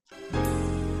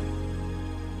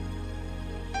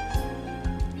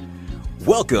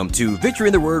Welcome to Victory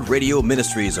in the Word Radio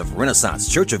Ministries of Renaissance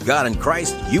Church of God in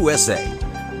Christ, USA.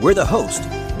 We're the host.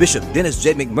 Bishop Dennis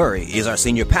J. McMurray is our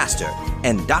senior pastor,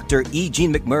 and Dr. E.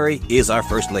 Jean McMurray is our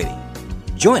first lady.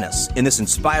 Join us in this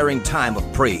inspiring time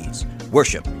of praise,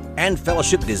 worship, and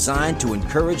fellowship designed to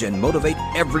encourage and motivate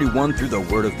everyone through the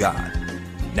Word of God.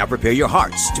 Now prepare your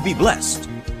hearts to be blessed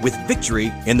with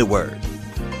Victory in the Word.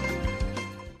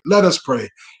 Let us pray.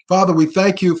 Father, we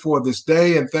thank you for this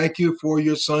day and thank you for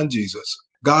your son, Jesus.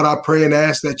 God, I pray and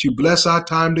ask that you bless our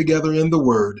time together in the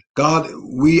word. God,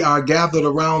 we are gathered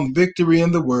around victory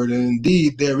in the word, and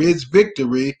indeed there is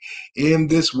victory in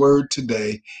this word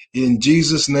today. In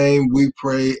Jesus' name we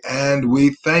pray and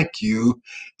we thank you.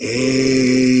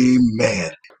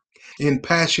 Amen. In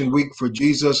Passion Week for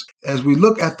Jesus, as we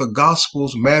look at the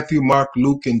Gospels, Matthew, Mark,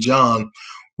 Luke, and John,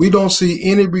 we don't see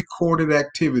any recorded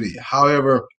activity.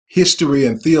 However, history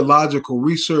and theological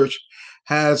research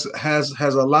has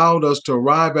allowed us to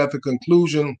arrive at the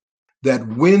conclusion that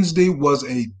Wednesday was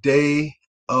a day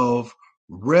of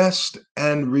rest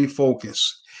and refocus.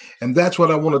 And that's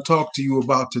what I want to talk to you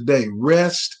about today.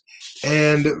 Rest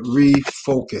and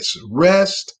refocus.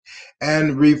 Rest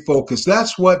and refocus.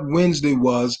 That's what Wednesday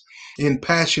was in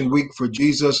Passion Week for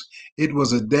Jesus. It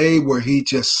was a day where he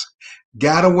just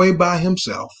got away by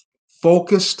himself,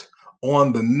 focused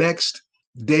on the next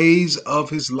days of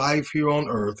his life here on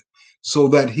earth so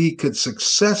that he could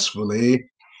successfully,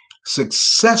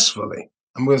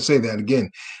 I'm going to say that again,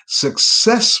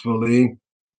 successfully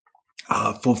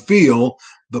fulfill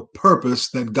the purpose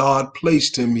that God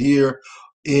placed him here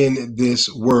in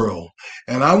this world.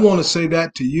 And I want to say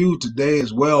that to you today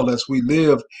as well, as we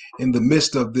live in the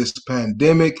midst of this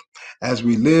pandemic, as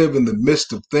we live in the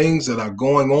midst of things that are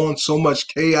going on, so much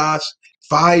chaos,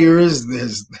 fires,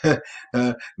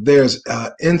 there's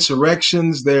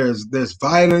insurrections, there's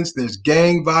violence, there's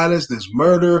gang violence, there's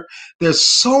murder. There's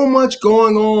so much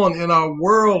going on in our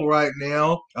world right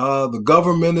now. The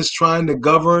government is trying to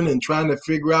govern and trying to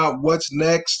figure out what's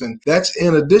next. And that's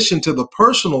in addition to the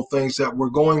personal things that we're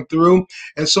going through.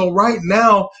 And so right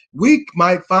now, we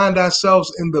might find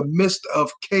ourselves in the midst of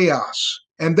chaos.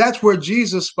 And that's where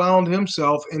Jesus found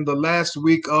himself in the last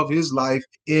week of his life,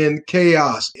 in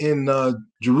chaos. In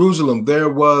Jerusalem, there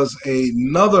was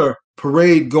another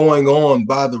parade going on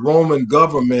by the Roman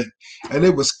government, and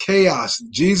it was chaos.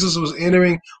 Jesus was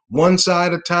entering one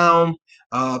side of town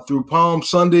through Palm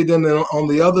Sunday. Then on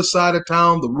the other side of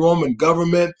town, the Roman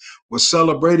government was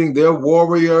celebrating their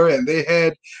warrior, and they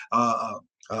had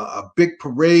a big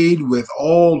parade with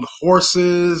all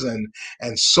horses and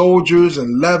soldiers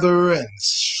and leather and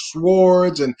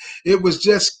swords, and it was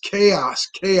just chaos.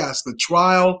 The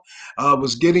trial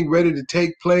was getting ready to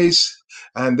take place,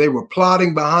 and they were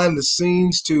plotting behind the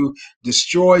scenes to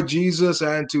destroy Jesus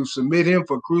and to submit him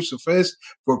for crucifixion.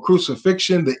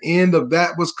 The end of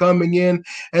that was coming in.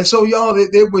 And so, y'all,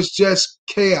 it was just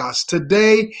chaos.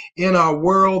 Today in our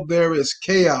world, there is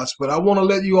chaos. But I want to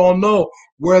let you all know,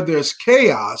 where there's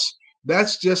chaos,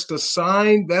 that's just a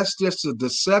sign, that's just a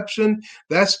deception,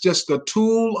 that's just a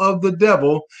tool of the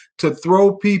devil to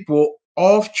throw people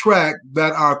off track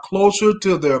that are closer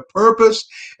to their purpose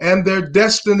and their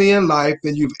destiny in life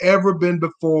than you've ever been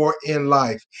before in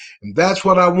life. And that's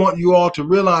what I want you all to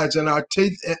realize in our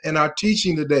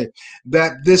teaching today,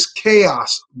 that this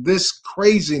chaos, this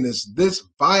craziness, this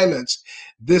violence,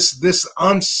 this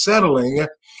unsettling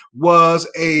was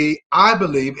I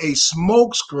believe, a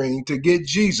smokescreen to get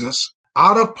Jesus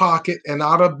out of pocket and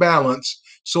out of balance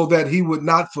so that he would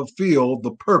not fulfill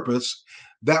the purpose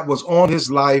that was on his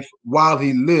life while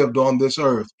he lived on this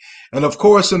earth. And of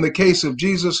course, in the case of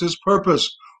Jesus, his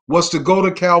purpose was to go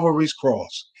to Calvary's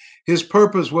cross. His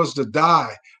purpose was to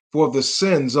die for the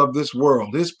sins of this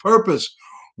world. His purpose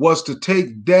was to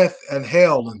take death and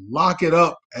hell and lock it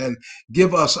up and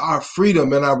give us our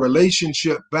freedom and our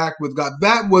relationship back with God.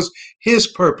 That was his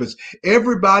purpose.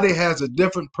 Everybody has a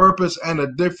different purpose and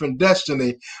a different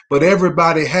destiny, but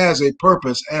everybody has a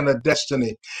purpose and a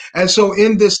destiny. And so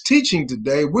in this teaching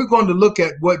today, we're going to look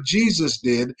at what Jesus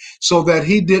did so that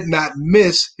he did not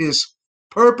miss his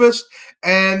purpose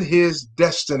and his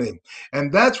destiny.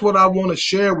 And that's what I want to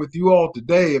share with you all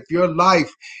today. If your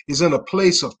life is in a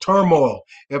place of turmoil,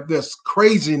 if there's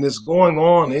craziness going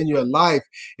on in your life,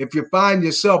 if you find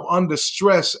yourself under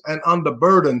stress and under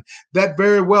burden, that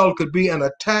very well could be an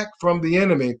attack from the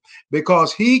enemy,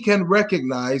 because he can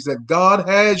recognize that God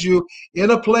has you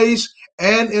in a place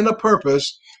and in a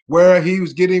purpose where he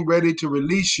was getting ready to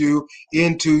release you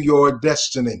into your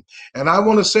destiny. And I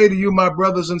want to say to you, my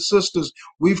brothers and sisters,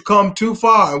 we've come too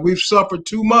far and we've suffered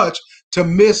too much to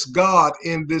miss God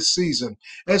in this season.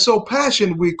 And so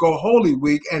Passion Week or Holy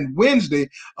Week and Wednesday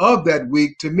of that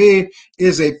week to me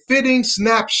is a fitting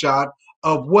snapshot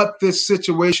of what this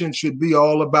situation should be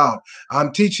all about.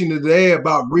 I'm teaching today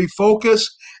about refocus,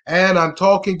 and I'm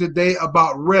talking today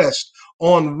about rest.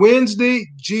 On Wednesday,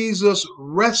 Jesus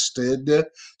rested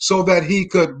so that he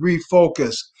could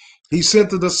refocus. He sent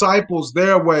the disciples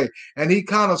their way, and he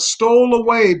kind of stole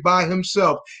away by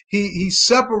himself. He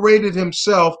separated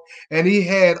himself, and he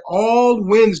had all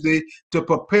Wednesday to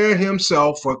prepare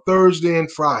himself for Thursday and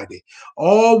Friday.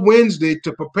 All Wednesday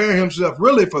to prepare himself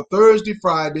really for Thursday,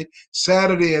 Friday,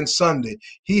 Saturday, and Sunday.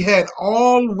 He had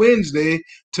all Wednesday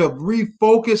to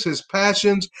refocus his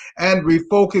passions and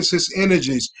refocus his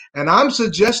energies. And I'm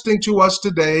suggesting to us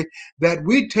today that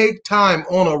we take time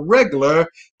on a regular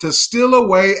to steal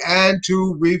away and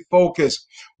to refocus.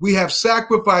 We have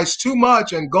sacrificed too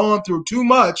much and gone through too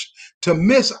much to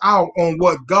miss out on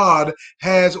what God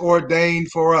has ordained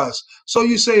for us. So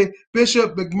you say,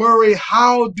 Bishop McMurray,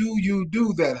 how do you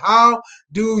do that? How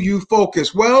do you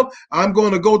focus? Well, I'm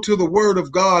going to go to the Word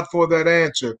of God for that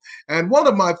answer. And one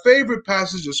of my favorite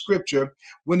passages of Scripture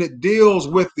when it deals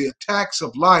with the attacks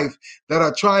of life that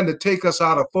are trying to take us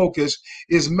out of focus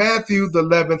is Matthew, the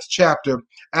 11th chapter,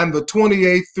 and the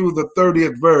 28th through the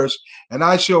 30th verse. And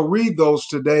I shall read those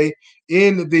today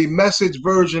in the Message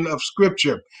version of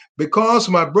Scripture. Because,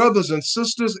 my brothers and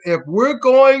sisters, if we're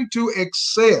going to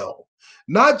excel,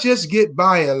 not just get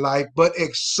by in life, but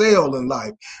excel in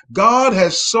life, God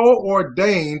has so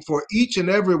ordained for each and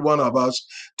every one of us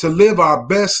to live our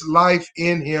best life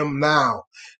in Him now,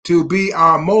 to be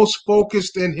our most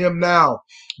focused in Him now.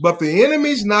 But the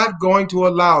enemy's not going to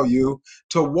allow you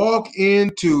to walk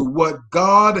into what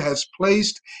God has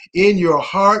placed in your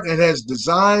heart and has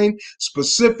designed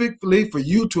specifically for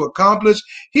you to accomplish.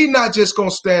 He's not just going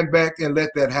to stand back and let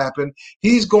that happen.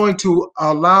 He's going to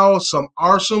allow some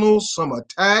arsenals, some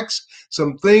attacks,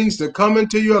 some things to come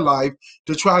into your life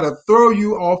to try to throw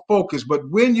you off focus. But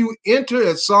when you enter,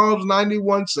 as Psalms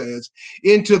 91 says,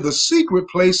 into the secret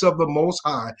place of the Most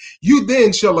High, you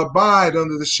then shall abide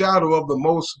under the shadow of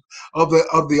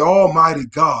the Almighty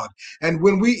God. And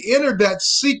when we enter that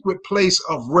secret place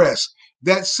of rest,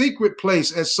 that secret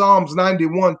place, as Psalms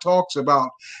 91 talks about,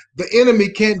 the enemy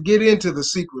can't get into the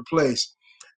secret place.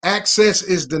 Access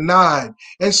is denied.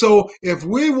 And so if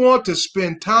we want to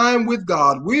spend time with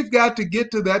God, we've got to get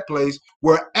to that place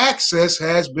where access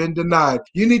has been denied.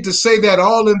 You need to say that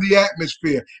all in the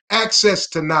atmosphere. Access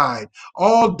denied.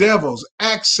 All devils,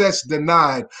 access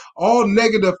denied. All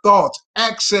negative thoughts,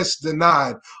 access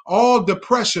denied. All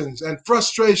depressions and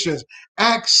frustrations,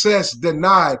 access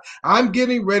denied. I'm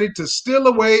getting ready to steal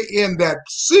away in that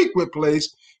secret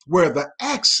place where the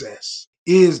access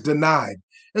is denied.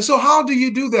 And so how do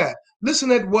you do that? Listen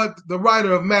at what the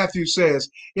writer of Matthew says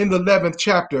in the 11th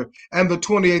chapter and the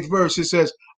 28th verse. It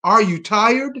says, are you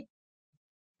tired?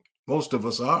 Most of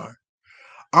us are.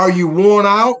 Are you worn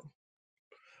out?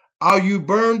 Are you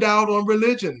burned out on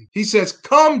religion? He says,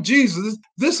 come, Jesus.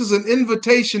 This is an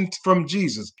invitation from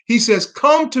Jesus. He says,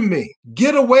 come to me,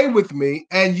 get away with me,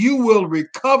 and you will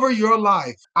recover your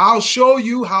life. I'll show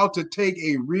you how to take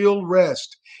a real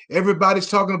rest. Everybody's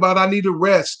talking about, I need a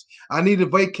rest. I need a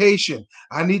vacation.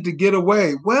 I need to get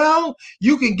away. Well,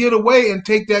 you can get away and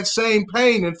take that same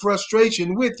pain and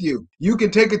frustration with you. You can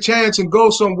take a chance and go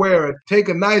somewhere and take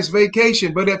a nice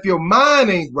vacation. But if your mind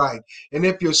ain't right, and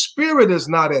if your spirit is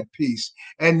not at peace,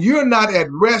 and you're not at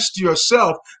rest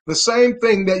yourself, the same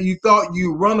thing that you thought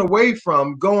you run away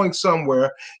from going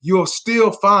somewhere, you'll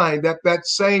still find that that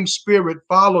same spirit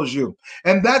follows you.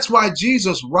 And that's why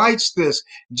Jesus writes this.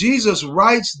 Jesus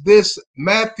writes this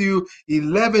Matthew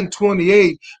 11:28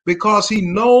 because he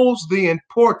knows the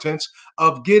importance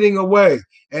of getting away.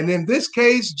 And in this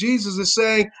case, Jesus is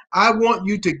saying, I want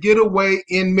you to get away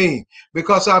in me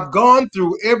because I've gone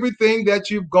through everything that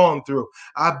you've gone through.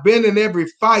 I've been in every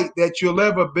fight that you'll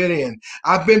ever been in.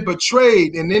 I've been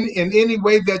betrayed in any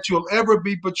way that you'll ever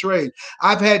be betrayed.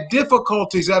 I've had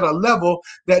difficulties at a level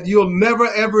that you'll never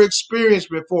ever experience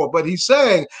before. But he's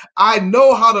saying, I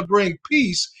know how to bring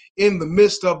peace in the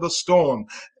midst of the storm.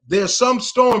 There's some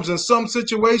storms and some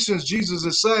situations, Jesus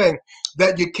is saying,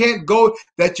 that you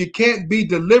can't be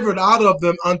delivered out of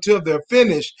them until they're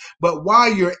finished. But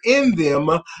while you're in them,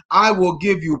 I will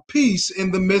give you peace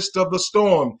in the midst of the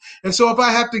storm. And so if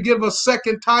I have to give a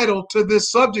second title to this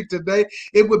subject today,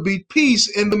 it would be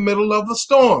peace in the middle of the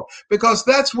storm, because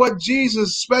that's what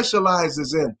Jesus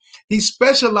specializes in. He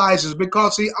specializes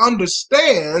because he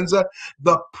understands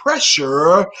the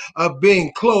pressure of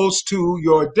being close to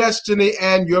your destiny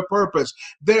and your purpose.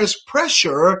 There's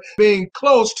pressure being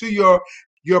close to your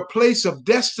your place of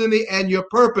destiny and your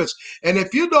purpose. And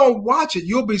if you don't watch it,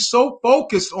 you'll be so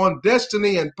focused on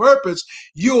destiny and purpose,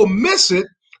 you'll miss it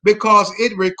because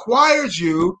it requires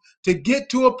you to get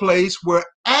to a place where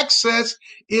access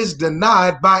is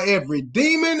denied by every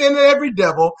demon and every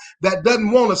devil that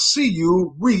doesn't want to see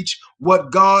you reach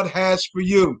what God has for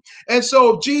you. And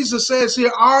so Jesus says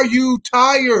here, are you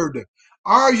tired?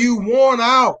 Are you worn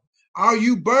out? Are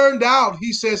you burned out?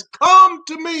 He says, come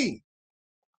to me.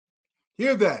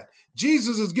 Hear that.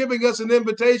 Jesus is giving us an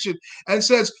invitation and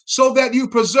says, so that you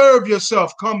preserve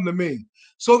yourself, come to me.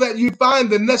 So that you find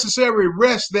the necessary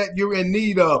rest that you're in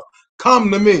need of,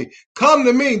 come to me. Come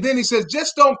to me. Then he says,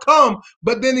 just don't come.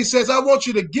 But then he says, I want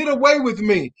you to get away with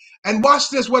me. And watch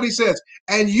this, what he says,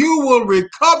 and you will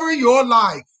recover your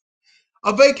life.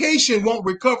 A vacation won't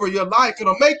recover your life.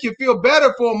 It'll make you feel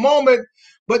better for a moment.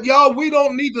 But y'all, we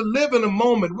don't need to live in a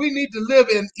moment. We need to live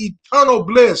in eternal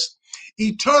bliss,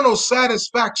 eternal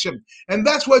satisfaction. And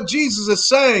that's what Jesus is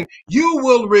saying. You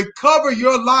will recover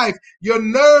your life. Your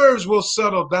nerves will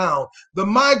settle down. The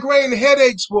migraine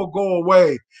headaches will go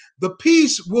away. The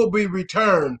peace will be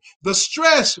returned. The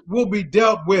stress will be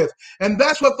dealt with. And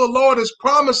that's what the Lord is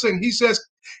promising. He says,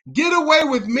 get away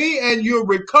with me and you'll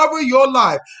recover your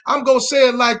life. I'm going to say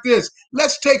it like this.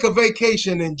 Let's take a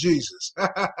vacation in Jesus.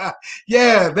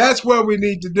 Yeah, that's where we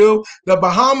need to do. The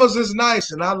Bahamas is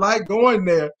nice, and I like going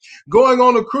there. Going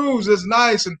on a cruise is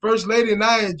nice, and First Lady and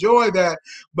I enjoy that.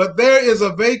 But there is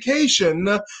a vacation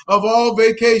of all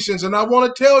vacations, and I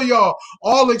want to tell y'all,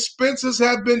 all expenses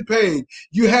have been paid.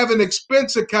 You have an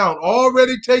expense account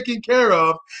already taken care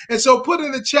of. And so put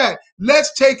in the chat,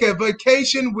 let's take a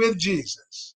vacation with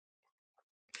Jesus.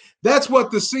 That's what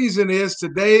the season is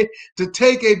today, to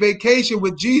take a vacation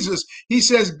with Jesus. He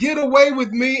says, get away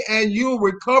with me and you'll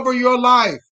recover your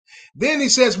life. Then he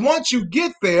says, once you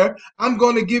get there, I'm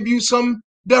going to give you some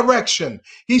direction.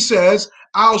 He says,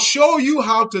 I'll show you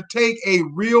how to take a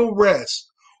real rest.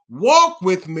 Walk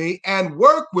with me and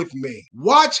work with me.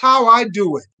 Watch how I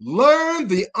do it. Learn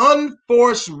the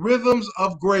unforced rhythms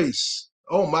of grace.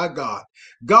 Oh my God.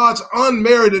 God's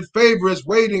unmerited favor is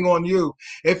waiting on you.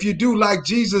 If you do like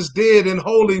Jesus did in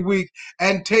Holy Week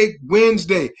and take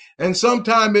Wednesday, and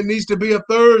sometime it needs to be a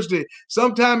Thursday,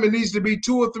 sometime it needs to be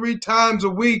 2 or 3 times a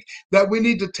week that we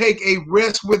need to take a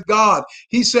rest with God.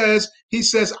 He says,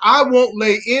 I won't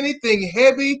lay anything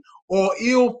heavy or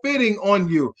ill-fitting on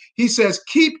you. He says,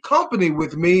 keep company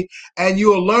with me and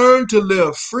you'll learn to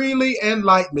live freely and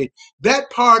lightly. That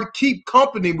part, keep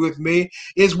company with me,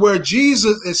 is where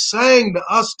Jesus is saying to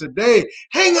us today,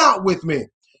 hang out with me.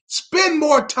 Spend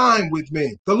more time with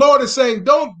me. The Lord is saying,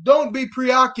 don't be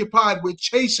preoccupied with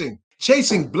chasing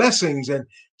blessings and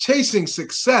chasing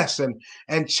success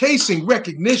and chasing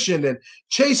recognition and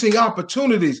chasing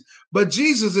opportunities. But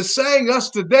Jesus is saying us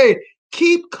today,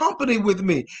 keep company with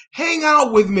me. Hang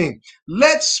out with me.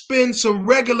 Let's spend some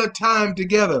regular time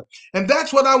together. And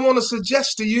that's what I want to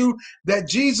suggest to you that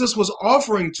Jesus was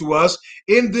offering to us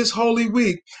in this Holy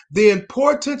Week. The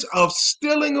importance of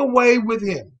stealing away with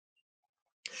him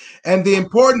and the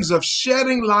importance of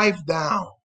shutting life down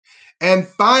and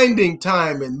finding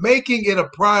time and making it a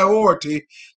priority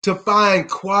to find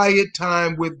quiet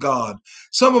time with God.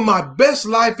 Some of my best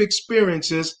life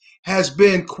experiences has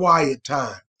been quiet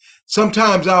time.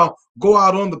 Sometimes I'll go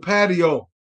out on the patio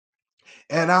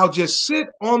and I'll just sit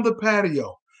on the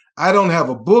patio. I don't have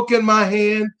a book in my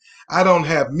hand. I don't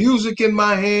have music in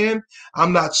my hand.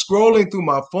 I'm not scrolling through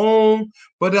my phone,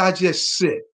 but I just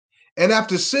sit. And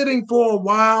after sitting for a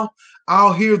while,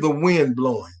 I'll hear the wind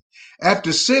blowing.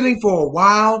 After sitting for a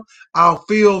while, I'll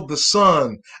feel the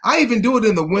sun. I even do it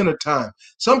in the wintertime.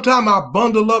 Sometimes I'll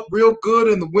bundle up real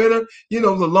good in the winter, the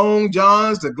long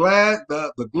johns, the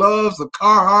gloves, the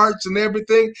Carhartts and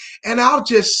everything. And I'll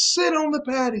just sit on the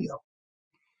patio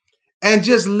and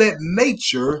just let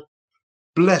nature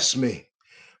bless me.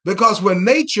 Because when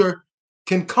nature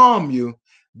can calm you,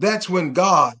 that's when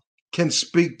God can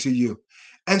speak to you.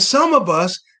 And some of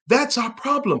us, that's our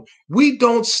problem. We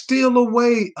don't steal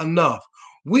away enough.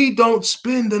 We don't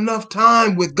spend enough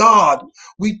time with God.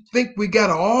 We think we got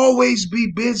to always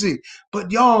be busy.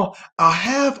 But y'all, a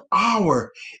half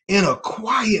hour in a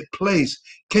quiet place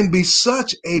can be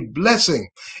such a blessing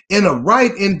in a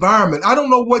right environment. I don't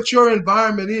know what your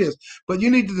environment is, but you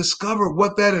need to discover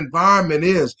what that environment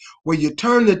is, where you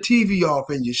turn the TV off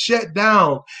and you shut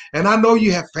down. And I know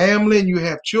you have family and you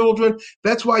have children.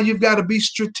 That's why you've got to be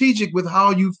strategic with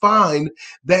how you find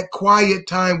that quiet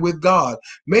time with God.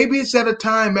 Maybe it's at a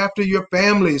time after your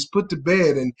family is put to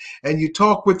bed and you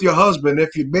talk with your husband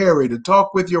if you're married, or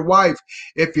talk with your wife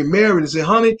if you're married, and say,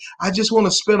 honey, I just want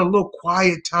to spend a little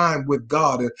quiet time with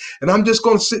God. And I'm just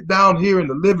going to sit down here in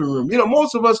the living room. You know,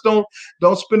 most of us don't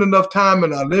spend enough time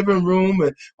in our living room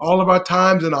and all of our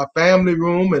times in our family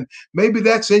room. And maybe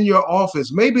that's in your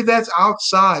office. Maybe that's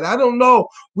outside. I don't know.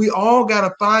 We all got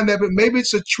to find that, but maybe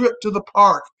it's a trip to the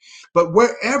park. But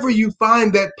wherever you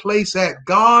find that place at,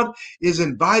 God is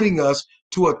inviting us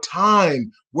to a time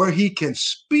where he can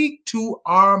speak to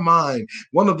our mind.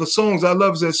 One of the songs I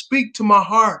love says, speak to my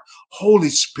heart, Holy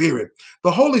Spirit.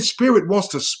 The Holy Spirit wants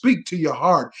to speak to your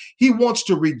heart. He wants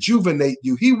to rejuvenate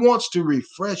you. He wants to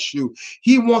refresh you.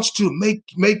 He wants to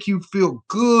make you feel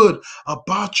good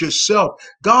about yourself.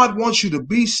 God wants you to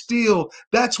be still.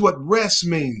 That's what rest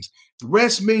means.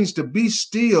 Rest means to be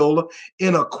still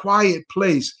in a quiet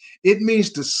place. It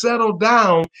means to settle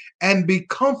down and be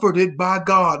comforted by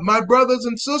God. My brothers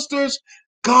and sisters,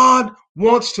 God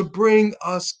wants to bring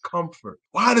us comfort.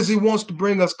 Why does he want to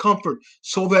bring us comfort?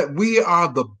 So that we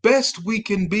are the best we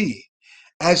can be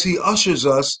as he ushers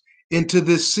us into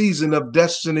this season of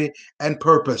destiny and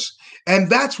purpose. And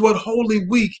that's what Holy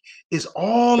Week is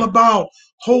all about.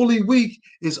 Holy Week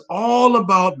is all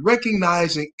about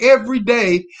recognizing every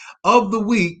day of the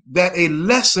week that a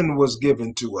lesson was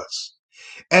given to us.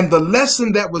 And the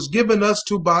lesson that was given us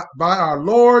to by our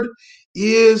Lord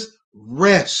is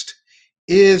rest,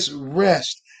 is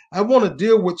rest. I want to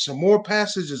deal with some more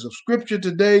passages of scripture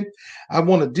today. I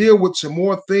want to deal with some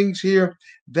more things here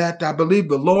that I believe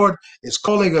the Lord is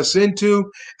calling us into.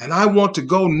 And I want to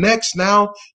go next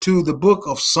now to the book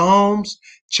of Psalms.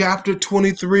 Chapter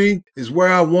 23 is where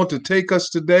I want to take us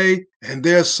today. And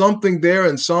there's something there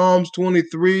in Psalms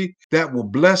 23 that will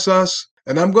bless us.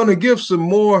 And I'm going to give some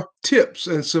more tips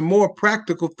and some more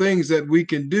practical things that we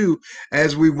can do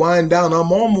as we wind down.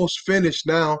 I'm almost finished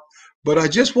now, but I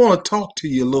just want to talk to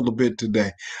you a little bit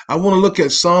today. I want to look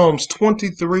at Psalms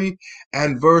 23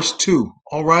 and verse 2.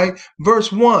 All right.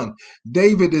 Verse 1,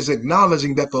 David is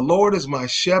acknowledging that the Lord is my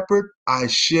shepherd. I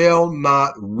shall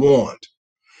not want.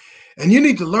 And you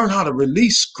need to learn how to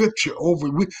release scripture over.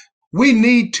 We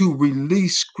need to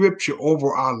release scripture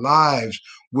over our lives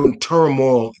when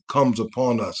turmoil comes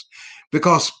upon us,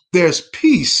 because there's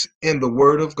peace in the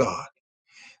word of God.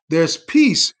 There's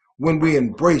peace when we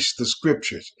embrace the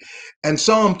scriptures. And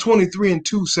Psalm 23 and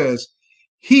 2 says,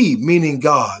 he, meaning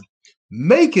God,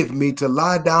 maketh me to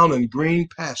lie down in green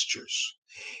pastures.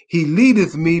 He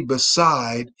leadeth me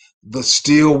beside the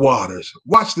still waters.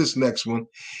 Watch this next one.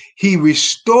 He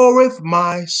restoreth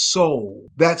my soul.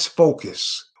 That's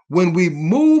focus. When we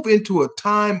move into a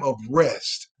time of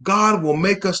rest, God will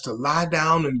make us to lie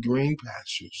down in green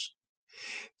pastures.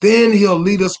 Then he'll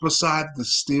lead us beside the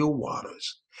still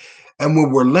waters. And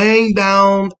when we're laying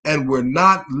down and we're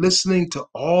not listening to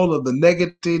all of the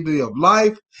negativity of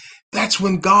life, that's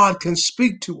when God can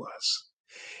speak to us.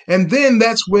 And then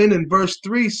that's when in verse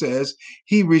 3 says,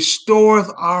 he restoreth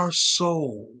our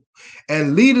soul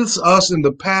and leadeth us in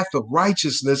the path of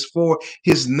righteousness for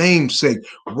his name's sake.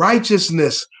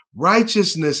 Righteousness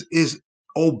is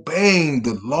obeying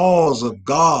the laws of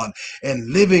God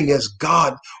and living as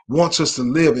God wants us to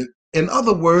live. In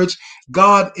other words,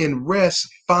 God in rest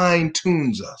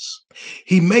fine-tunes us.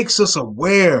 He makes us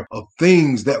aware of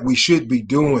things that we should be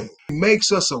doing. He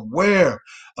makes us aware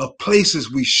of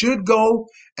places we should go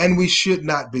and we should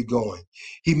not be going.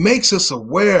 He makes us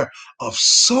aware of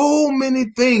so many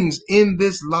things in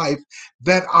this life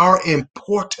that are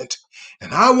important.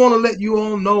 And I want to let you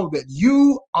all know that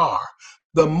you are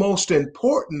the most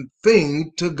important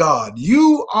thing to God.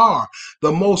 You are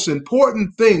the most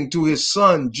important thing to his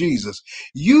son, Jesus.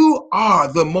 You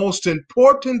are the most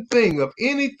important thing of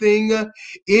anything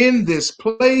in this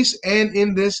place and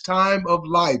in this time of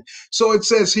life. So it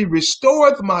says, he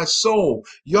restoreth my soul.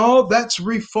 Y'all, that's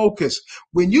refocus.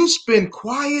 When you spend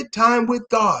quiet time with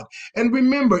God, and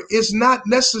remember, it's not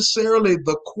necessarily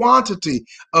the quantity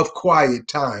of quiet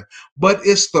time, but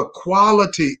it's the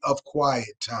quality of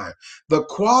quiet time. The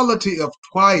quality of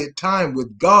quiet time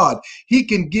with God, he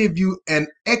can give you an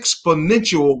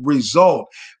exponential result.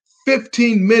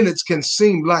 15 minutes can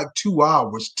seem like 2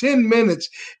 hours. 10 minutes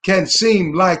can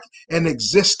seem like an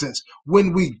existence.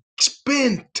 When we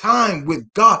spend time with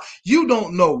God, you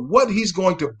don't know what he's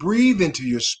going to breathe into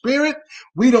your spirit.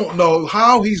 We don't know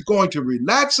how he's going to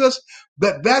relax us.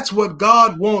 That's what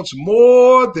God wants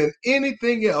more than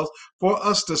anything else, for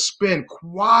us to spend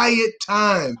quiet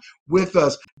time with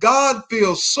us. God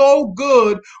feels so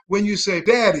good when you say,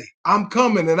 Daddy, I'm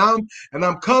coming, and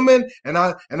I'm coming, and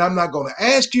I'm not going to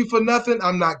ask you for nothing.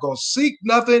 I'm not going to seek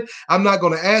nothing. I'm not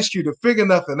going to ask you to figure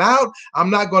nothing out.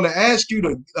 I'm not going to ask you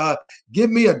to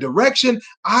give me a direction.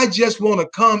 I just want to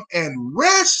come and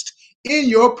rest in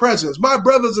your presence. My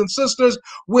brothers and sisters,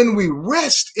 when we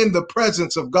rest in the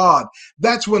presence of God,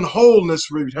 that's when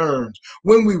wholeness returns.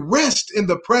 When we rest in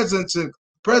the presence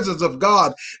of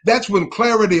God, that's when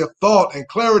clarity of thought and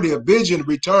clarity of vision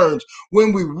returns.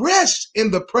 When we rest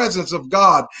in the presence of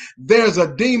God, there's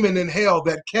a demon in hell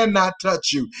that cannot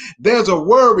touch you. There's a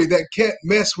worry that can't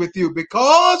mess with you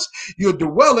because you're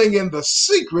dwelling in the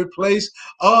secret place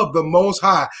of the Most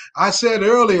High. I said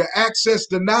earlier, access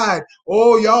denied.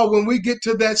 Oh, y'all, when we get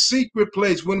to that secret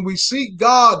place, when we seek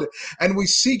God and we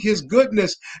seek his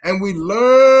goodness and we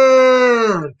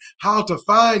learn how to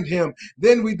find him,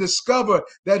 then we discover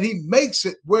that he makes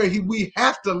it where we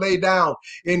have to lay down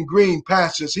in green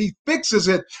pastures. He fixes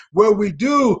it where we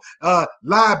do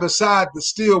lie beside the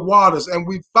still waters and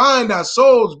we find our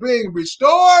souls being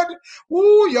restored.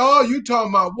 Ooh, y'all, you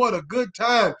talking about what a good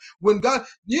time when God,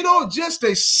 just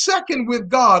a second with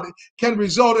God can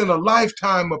result in a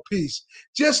lifetime of peace.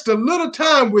 Just a little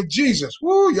time with Jesus.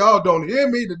 Ooh, y'all don't hear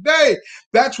me today.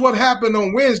 That's what happened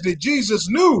on Wednesday. Jesus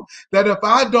knew that if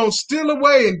I don't steal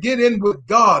away and get in with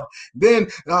God, then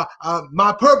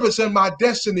my purpose and my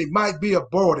destiny might be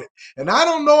aborted. And I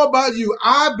don't know about you.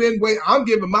 I've been waiting. I'm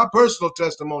giving my personal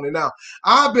testimony now.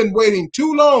 I've been waiting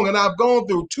too long and I've gone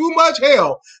through too much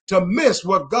hell to miss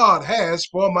what God has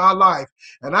for my life.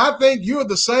 And I think you're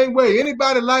the same way.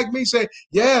 Anybody like me say,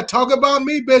 yeah, talk about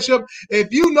me, Bishop.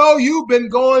 If you know you've been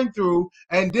going through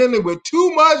and dealing with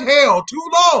too much hell too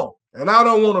long, and I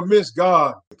don't want to miss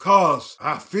God because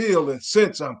I feel and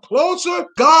sense I'm closer.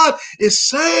 God is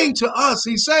saying to us,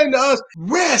 he's saying to us,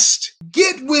 rest,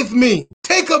 get with me,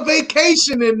 take a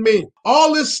vacation in me.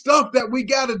 All this stuff that we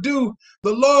got to do,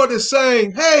 the Lord is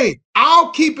saying, hey,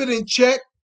 I'll keep it in check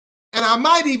and I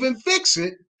might even fix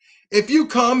it if you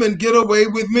come and get away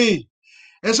with me.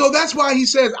 And so that's why he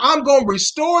says, I'm going to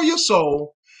restore your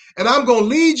soul and I'm going to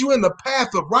lead you in the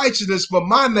path of righteousness for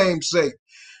my name's sake.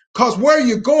 Because where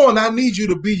you're going, I need you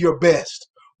to be your best.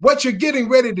 What you're getting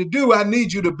ready to do, I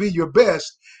need you to be your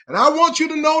best. And I want you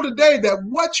to know today that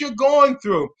what you're going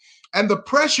through and the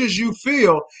pressures you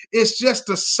feel is just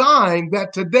a sign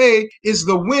that today is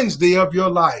the Wednesday of your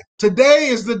life. Today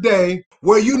is the day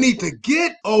where you need to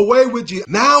get away with Jesus.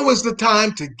 Now is the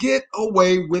time to get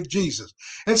away with Jesus.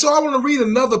 And so I want to read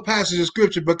another passage of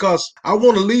scripture because I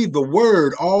want to leave the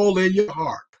word all in your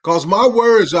heart. Because my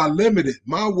words are limited.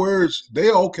 My words,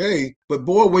 they're okay. But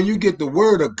boy, when you get the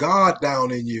word of God down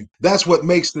in you, that's what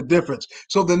makes the difference.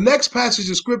 So the next passage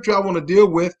of scripture I want to deal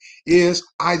with is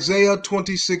Isaiah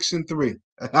 26:3.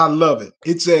 And I love it.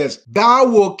 It says, thou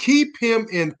will keep him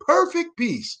in perfect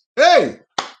peace. Hey,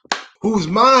 whose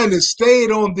mind is stayed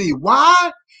on thee.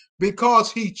 Why?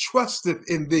 Because he trusteth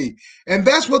in thee. And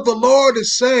that's what the Lord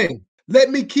is saying. Let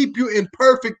me keep you in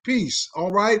perfect peace,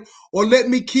 all right? Or let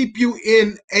me keep you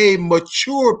in a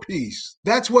mature peace.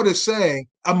 That's what it's saying,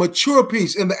 a mature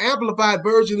peace. In the Amplified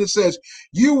Version, it says,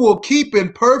 you will keep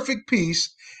in perfect peace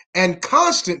and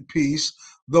constant peace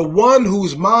the one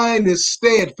whose mind is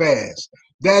steadfast,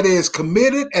 that is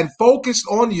committed and focused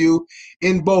on you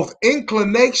in both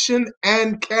inclination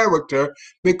and character,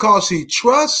 because he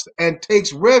trusts and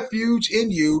takes refuge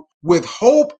in you with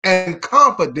hope and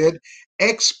confident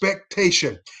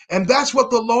expectation. And that's what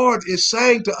the Lord is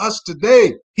saying to us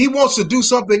today. He wants to do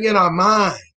something in our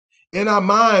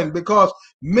mind, because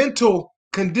mental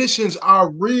conditions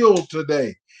are real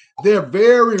today. They're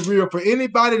very real. For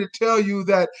anybody to tell you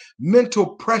that mental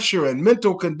pressure and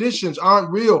mental conditions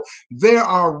aren't real, they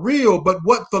are real. But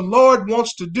what the Lord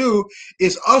wants to do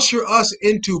is usher us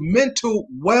into mental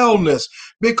wellness.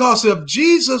 Because if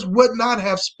Jesus would not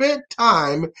have spent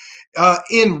time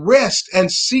in rest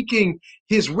and seeking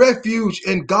his refuge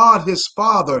in God, his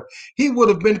Father, he would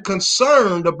have been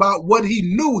concerned about what he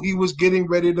knew he was getting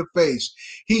ready to face.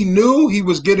 He knew he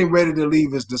was getting ready to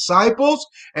leave his disciples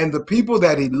and the people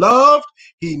that he loved.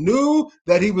 He knew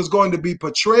that he was going to be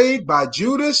betrayed by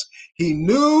Judas. He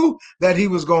knew that he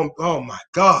was going, oh my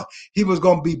God, he was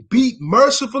going to be beat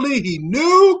mercifully. He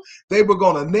knew they were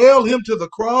going to nail him to the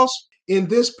cross. In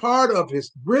this part of his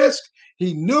wrist,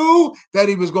 he knew that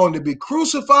he was going to be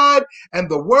crucified. And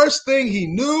the worst thing he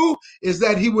knew is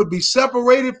that he would be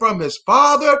separated from his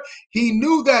Father. He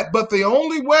knew that, but the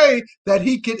only way that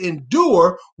he could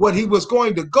endure what he was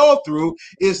going to go through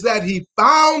is that he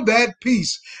found that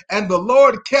peace. And the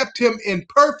Lord kept him in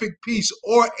perfect peace,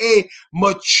 or a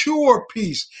mature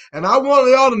peace. And I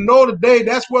want y'all to know today,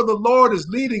 that's where the Lord is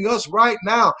leading us right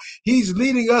now. He's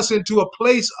leading us into a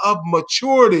place of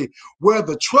maturity where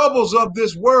the troubles of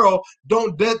this world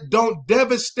don't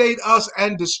devastate us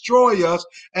and destroy us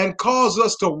and cause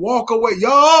us to walk away.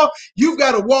 Y'all, you've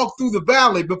got to walk through the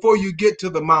valley before you get to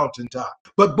the mountaintop.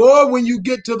 But boy, when you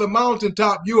get to the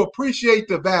mountaintop, you appreciate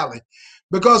the valley,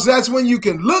 because that's when you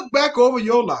can look back over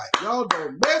your life. Y'all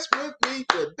don't mess with me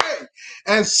today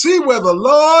and see where the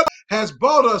Lord has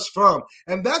brought us from.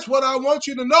 And that's what I want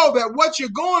you to know, that what you're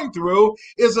going through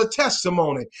is a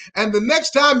testimony. And the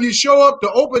next time you show up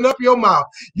to open up your mouth,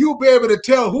 you'll be able to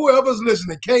tell whoever's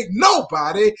listening, can't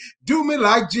nobody do me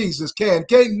like Jesus can.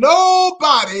 Can't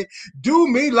nobody do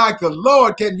me like the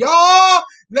Lord can. Y'all,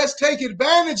 let's take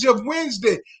advantage of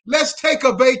Wednesday. Let's take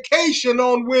a vacation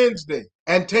on Wednesday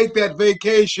and take that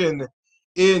vacation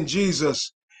in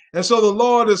Jesus. And so the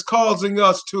Lord is causing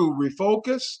us to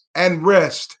refocus and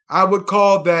rest. I would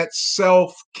call that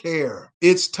self-care.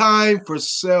 It's time for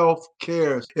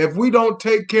self-care. If we don't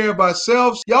take care of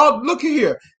ourselves, y'all, look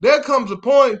here. There comes a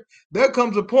point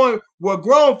where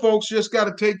grown folks just got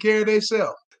to take care of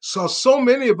themselves. So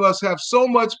many of us have so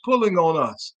much pulling on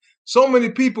us. So many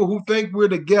people who think we're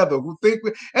together,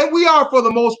 and we are for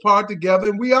the most part together,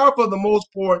 and we are for the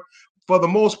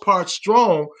most part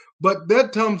strong. But there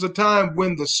comes a time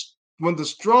when the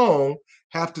strong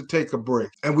have to take a break,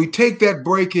 and we take that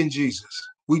break in Jesus.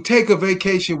 We take a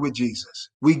vacation with Jesus.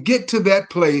 We get to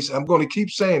that place, I'm going to keep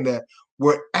saying that,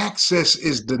 where access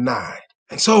is denied.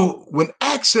 And so when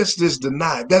access is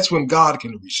denied, that's when God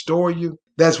can restore you.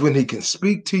 That's when he can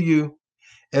speak to you.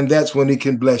 And that's when he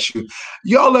can bless you.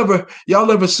 Y'all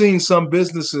ever seen some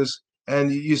businesses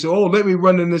and you say, oh, let me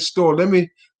run in this store.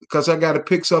 Because I got to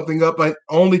pick something up,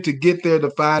 only to get there to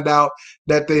find out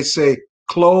that they say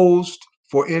closed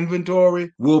for inventory,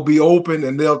 will be open,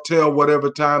 and they'll tell whatever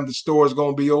time the store is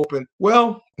going to be open.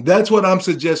 Well, that's what I'm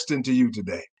suggesting to you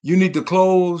today. You need to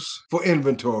close for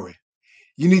inventory.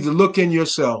 You need to look in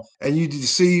yourself, and you need to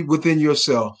see within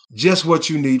yourself just what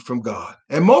you need from God.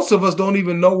 And most of us don't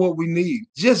even know what we need.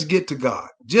 Just get to God.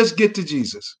 Just get to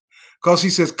Jesus. Because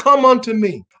he says, come unto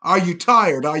me. Are you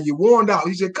tired? Are you worn out?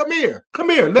 He said, come here.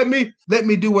 Let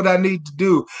me do what I need to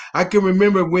do. I can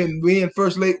remember when we in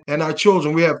First Lady and our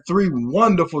children, we have 3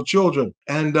 wonderful children.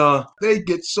 And they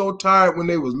get so tired when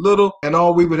they was little. And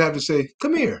all we would have to say,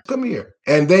 come here.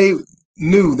 And they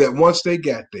knew that once they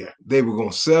got there, they were going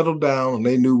to settle down, and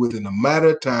they knew within a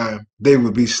matter of time, they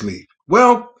would be asleep.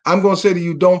 Well, I'm going to say to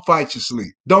you, don't fight your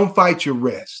sleep. Don't fight your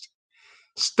rest.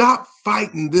 Stop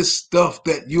fighting this stuff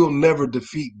that you'll never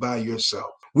defeat by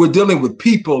yourself. We're dealing with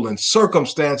people and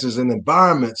circumstances and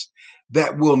environments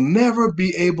that will never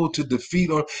be able to defeat.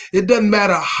 It doesn't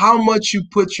matter how much you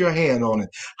put your hand on it,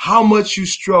 how much you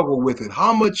struggle with it,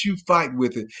 how much you fight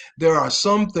with it. There are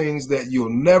some things that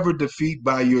you'll never defeat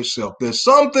by yourself. There's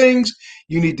some things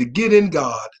you need to get in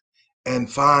God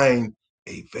and find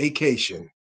a vacation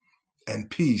and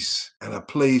peace and a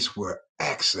place where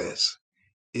access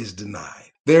is denied.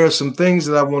 There are some things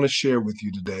that I want to share with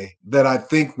you today that I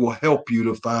think will help you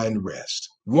to find rest.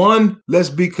 One, let's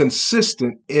be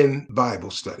consistent in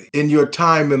Bible study, in your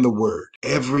time in the Word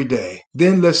every day.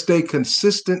 Then let's stay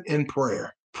consistent in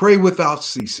prayer. Pray without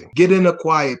ceasing. Get in a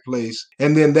quiet place,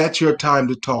 and then that's your time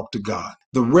to talk to God.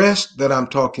 The rest that I'm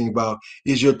talking about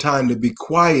is your time to be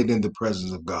quiet in the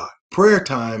presence of God. Prayer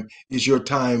time is your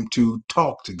time to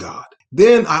talk to God.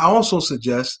 Then I also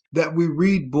suggest that we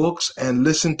read books and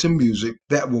listen to music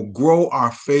that will grow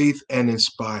our faith and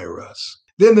inspire us.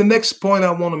 Then the next point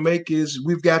I want to make is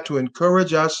we've got to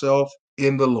encourage ourselves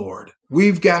in the Lord.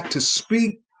 We've got to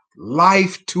speak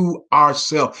life to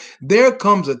ourselves. There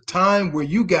comes a time where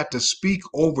you got to speak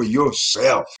over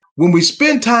yourself. When we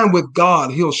spend time with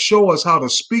God, he'll show us how to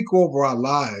speak over our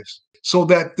lives so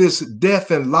that this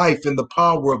death and life in the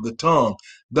power of the tongue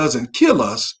doesn't kill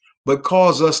us, but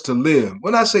cause us to live.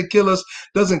 When I say kill us,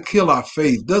 doesn't kill our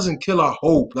faith, doesn't kill our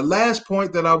hope. The last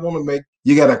point that I want to make,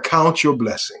 you got to count your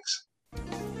blessings.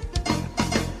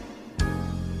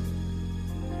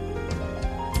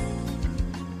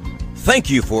 Thank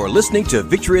you for listening to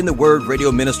Victory in the Word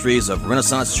Radio Ministries of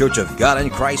Renaissance Church of God in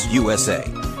Christ, USA,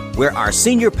 where our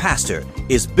senior pastor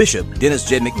is Bishop Dennis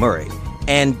J. McMurray,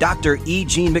 and Dr. E.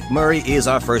 Jean McMurray is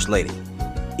our First Lady.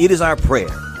 It is our prayer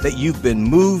that you've been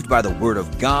moved by the Word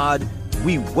of God.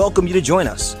 We welcome you to join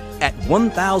us at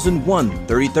 1001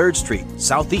 33rd Street,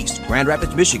 Southeast, Grand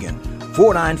Rapids, Michigan,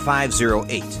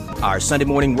 49508. Our Sunday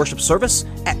morning worship service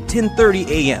at 10:30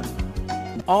 a.m.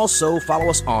 Also, follow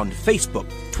us on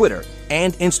Facebook, Twitter,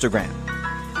 and Instagram.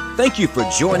 Thank you for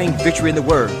joining Victory in the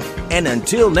Word, and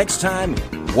until next time,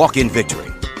 walk in victory.